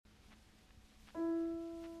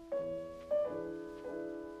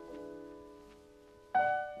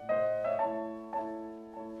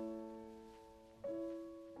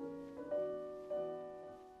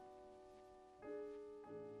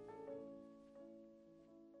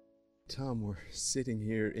Tom, we're sitting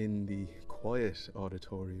here in the quiet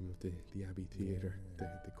auditorium of the Abbey Theatre,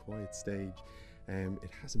 the quiet stage.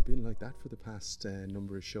 It hasn't been like that for the past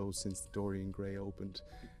number of shows since Dorian Gray opened.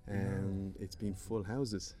 It's been full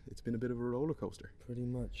houses. It's been a bit of a roller coaster. Pretty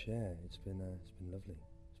much, yeah. It's been lovely.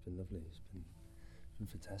 It's been lovely. It's been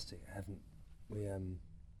fantastic.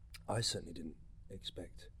 I certainly didn't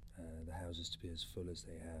expect the houses to be as full as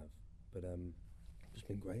they have, but it's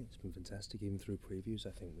been great. It's been fantastic. Even through previews,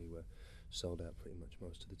 I think we were sold out pretty much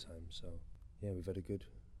most of the time. So yeah, we've had a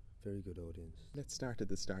very good audience. Let's start at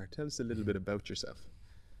the start. Tell us a little bit about yourself.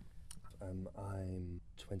 I'm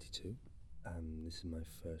 22. This is my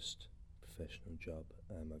first professional job.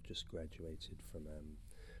 I've just graduated from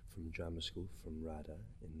drama school from RADA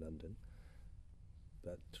in London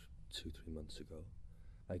about 2-3 months ago.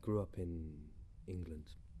 I grew up in England,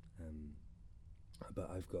 but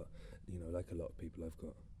I've got, like a lot of people, I've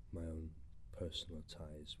got my own personal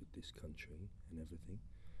ties with this country and everything.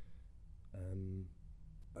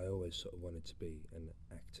 I always sort of wanted to be an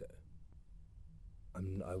actor.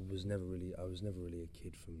 I was never really a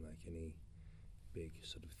kid from like any big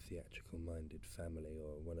sort of theatrical-minded family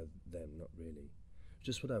or one of them. Not really.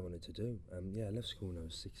 Just what I wanted to do. I left school when I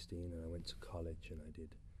was 16, and I went to college, and I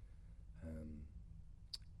did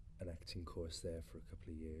an acting course there for a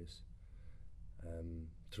couple of years.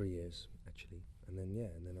 3 years actually, and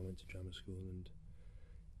then I went to drama school, and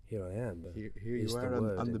here I am. Here you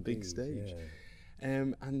are on the big stage. Yeah.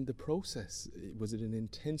 And the process, was it an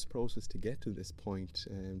intense process to get to this point,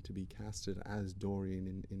 to be casted as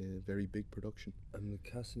Dorian in a very big production? The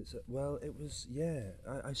casting itself, well, it was,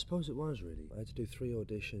 I suppose it was really. I had to do 3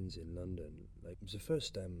 auditions in London. Like, it was the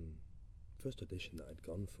first audition that I'd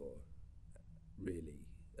gone for, really,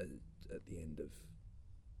 at the end of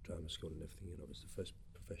drama school and everything. It was the first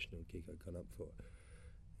professional gig I'd gone up for.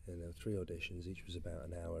 And there were 3 auditions, each was about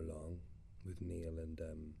an hour long, with Neil and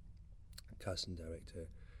casting director,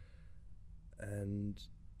 and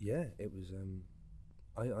it was.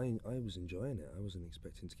 I was enjoying it. I wasn't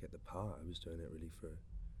expecting to get the part. I was doing it really for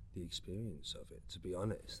the experience of it. To be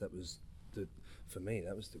honest, for me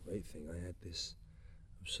that was the great thing. I was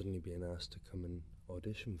suddenly being asked to come and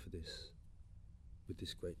audition for this with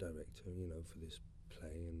this great director, for this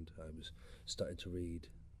play, and I was starting to read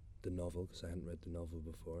the novel because I hadn't read the novel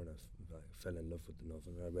before, and I fell in love with the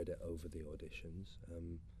novel, and I read it over the auditions.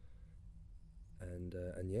 And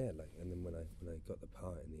then when I got the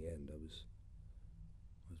part in the end, I was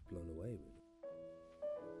blown away, really.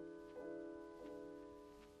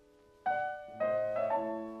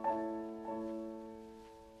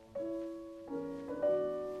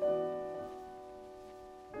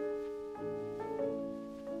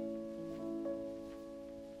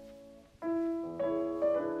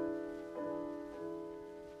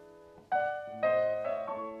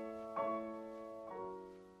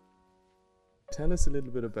 Tell us a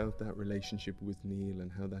little bit about that relationship with Neil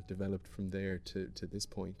and how that developed from there to this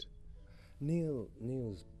point.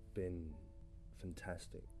 Neil's been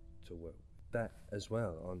fantastic to work with. That as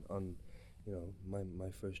well on my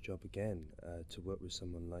first job again, to work with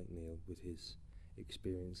someone like Neil with his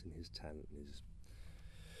experience and his talent and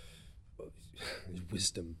his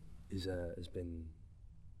wisdom has been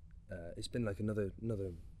it's been like another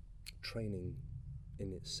training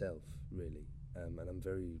in itself, really. And I'm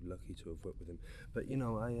very lucky to have worked with him. But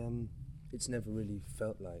it's never really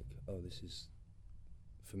felt like, this is,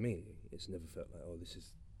 for me, it's never felt like, this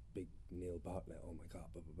is big Neil Bartlett, oh my God,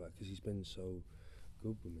 blah, blah, blah, because he's been so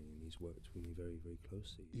good with me and he's worked with me very, very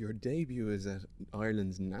closely. Your debut is at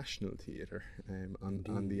Ireland's National Theatre,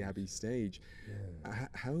 on the Abbey stage. Yeah.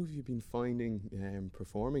 How have you been finding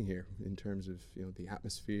performing here in terms of the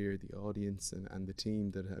atmosphere, the audience, and the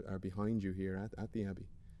team that are behind you here at the Abbey?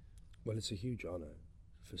 Well, it's a huge honour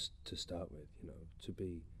to start with, to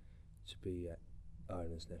be at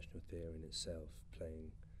Ireland's National Theatre in itself,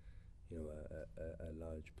 playing, a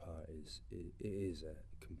large part it is a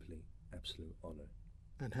complete, absolute honour.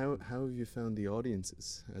 And how have you found the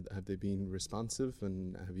audiences? Have they been responsive,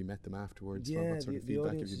 and have you met them afterwards? Yeah, what sort of the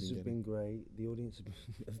feedback audiences have you been getting? been great. The audiences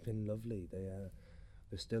have been lovely. They're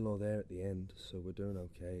still all there at the end, so we're doing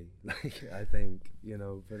okay. I think,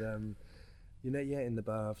 but in the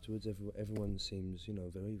bar afterwards, everyone seems,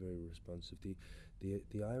 very, very responsive.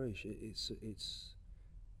 The Irish,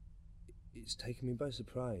 it's taken me by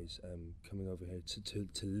surprise, coming over here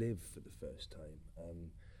to live for the first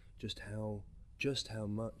time. Just how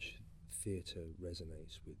much theatre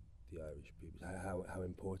resonates with the Irish people. How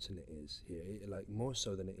important it is here. Like more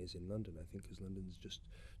so than it is in London, I think, because London's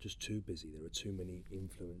just too busy. There are too many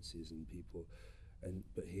influences and people,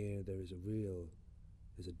 but here there's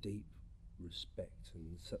a deep respect,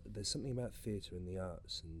 and there's something about theatre and the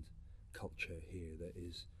arts and culture here that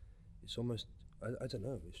is, it's almost, I don't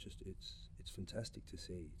know, it's fantastic to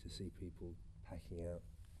see people packing out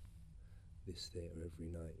this theatre every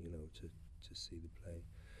night, you know, to see the play.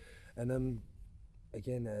 And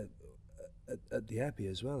again, at the Abbey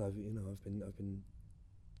as well, I've been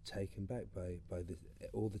taken back by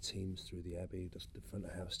all the teams through the Abbey. The front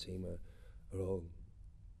of house team are all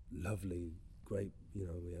lovely, great. You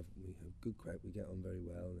know, we have good crack. We get on very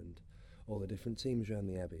well, and all the different teams around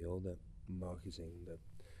the Abbey, all the marketing, the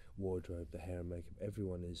wardrobe, the hair and makeup,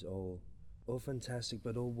 everyone is all fantastic,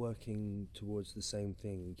 but all working towards the same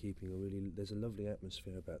thing and keeping there's a lovely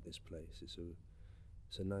atmosphere about this place. It's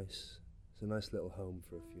a nice little home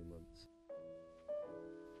for a few months.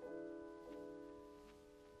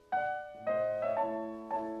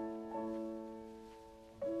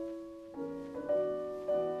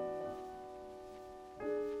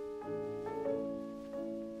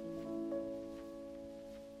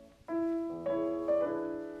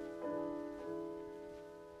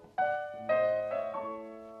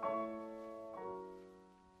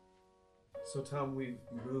 So Tom, we've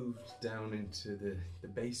moved down into the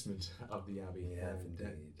basement of the Abbey,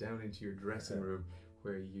 down into your dressing room,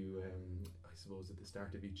 where you, I suppose at the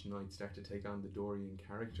start of each night, start to take on the Dorian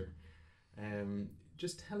character.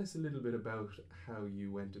 Just tell us a little bit about how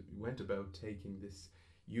you went about taking this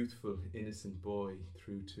youthful, innocent boy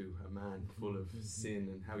through to a man full of sin,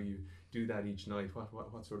 and how you do that each night.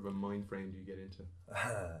 What sort of a mind frame do you get into?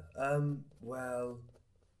 Well,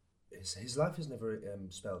 his life is never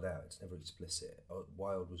spelled out. It's never explicit.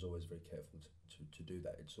 Wilde was always very careful to do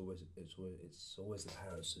that. It's always the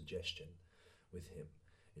power of suggestion with him.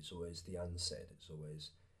 It's always the unsaid. It's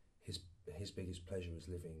always his biggest pleasure is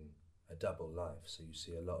living a double life. So you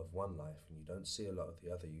see a lot of one life and you don't see a lot of the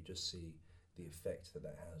other. You just see the effect that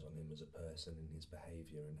has on him as a person and his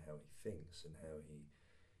behaviour and how he thinks and how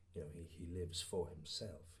he lives for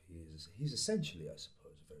himself. He's essentially, I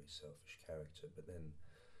suppose, a very selfish character. But then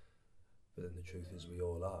the truth is, we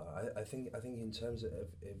all are. I think in terms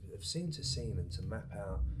of scene to scene and to map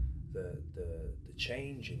out the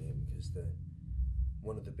change in him, because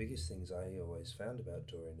one of the biggest things I always found about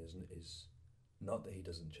Dorian is not that he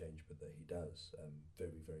doesn't change, but that he does,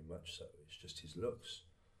 very, very much so. It's just his looks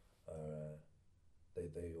are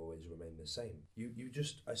they always remain the same. You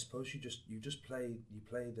just play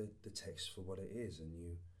the text for what it is, and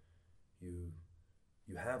you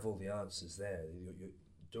have all the answers there.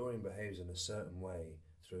 Dorian behaves in a certain way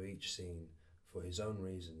through each scene for his own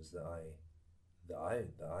reasons that I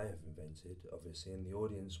have invented, obviously, and the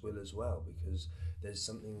audience will as well, because there's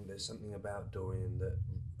something about Dorian that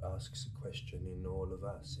asks a question in all of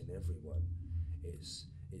us, in everyone. It's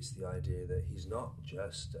the idea that he's not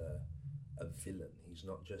just a villain. He's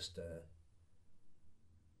not just a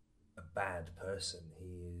bad person.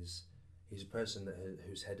 He's a person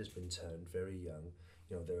whose head has been turned very young.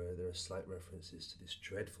 You know, there are slight references to this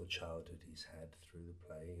dreadful childhood he's had through the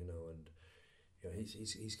play. You know, and you know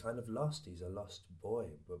he's kind of lost. He's a lost boy,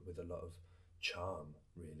 but with a lot of charm,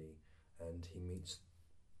 really. And he meets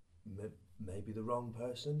maybe the wrong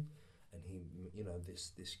person, and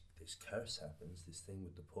this curse happens. This thing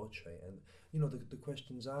with the portrait, and the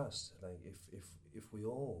question's asked, like if we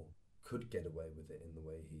all could get away with it in the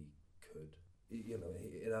way he could.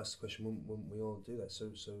 It asks the question, wouldn't we all do that?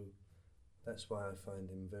 So that's why I find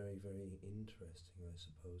him very, very interesting, I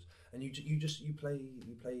suppose. And you play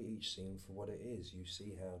each scene for what it is. You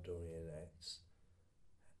see how Dorian acts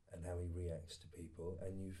and how he reacts to people,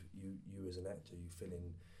 and you as an actor, you fill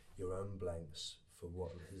in your own blanks for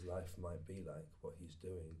what his life might be like, what he's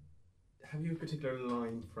doing. Have you a particular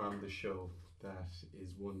line from the show that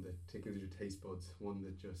is one that tickles your taste buds, one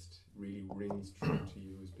that just really rings true to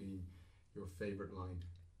you as being your favourite line?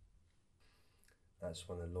 That's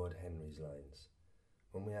one of Lord Henry's lines.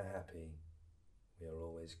 When we are happy, we are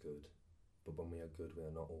always good, but when we are good, we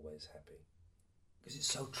are not always happy. Because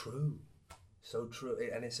it's so true. So true,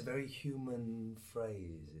 and it's a very human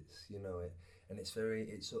phrase. It's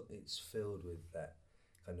filled with that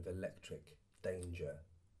kind of electric danger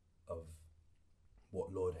of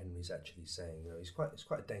what Lord Henry's actually saying. It's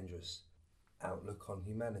quite a dangerous outlook on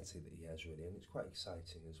humanity that he has, really, and it's quite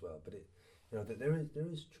exciting as well. But that there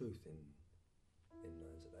is truth in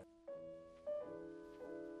lines of that.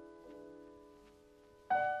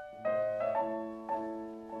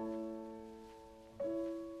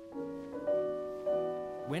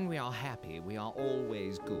 When we are happy, we are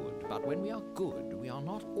always good, but when we are good, we are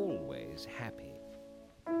not always happy.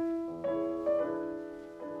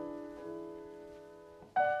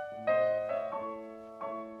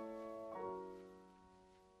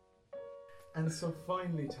 And so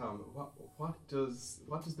finally, Tom, what does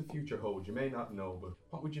the future hold? You may not know, but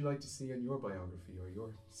what would you like to see in your biography or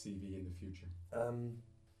your CV in the future?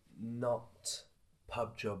 Not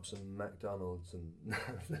pub jobs and McDonald's and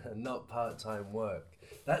not part-time work.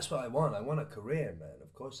 That's what I want. I want a career, man.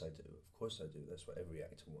 Of course I do. Of course I do. That's what every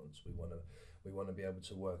actor wants. We want to be able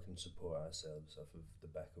to work and support ourselves off of the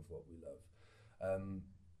back of what we love.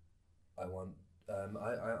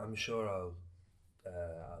 I'm sure I'll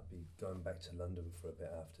be going back to London for a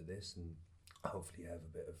bit after this, and hopefully have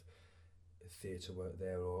a bit of theatre work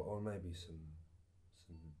there, or maybe some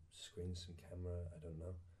screens, some camera. I don't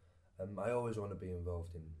know. I always want to be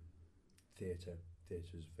involved in theatre.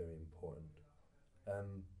 Theatre is very important.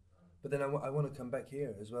 But then I want to come back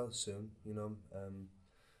here as well soon. You know,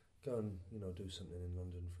 go and do something in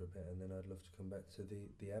London for a bit, and then I'd love to come back to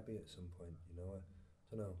the Abbey at some point. You know,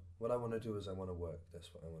 I don't know. What I want to do is I want to work.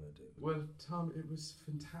 That's what I want to do. Well, Tom, it was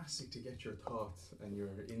fantastic to get your thoughts and your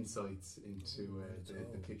insights into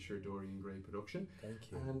the picture Dorian Gray production.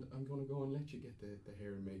 Thank you. And I'm going to go and let you get the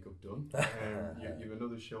hair and makeup done. You have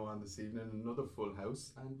another show on this evening, another full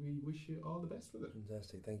house, and we wish you all the best with it.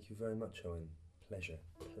 Fantastic. Thank you very much, Owen. Pleasure,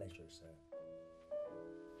 sir.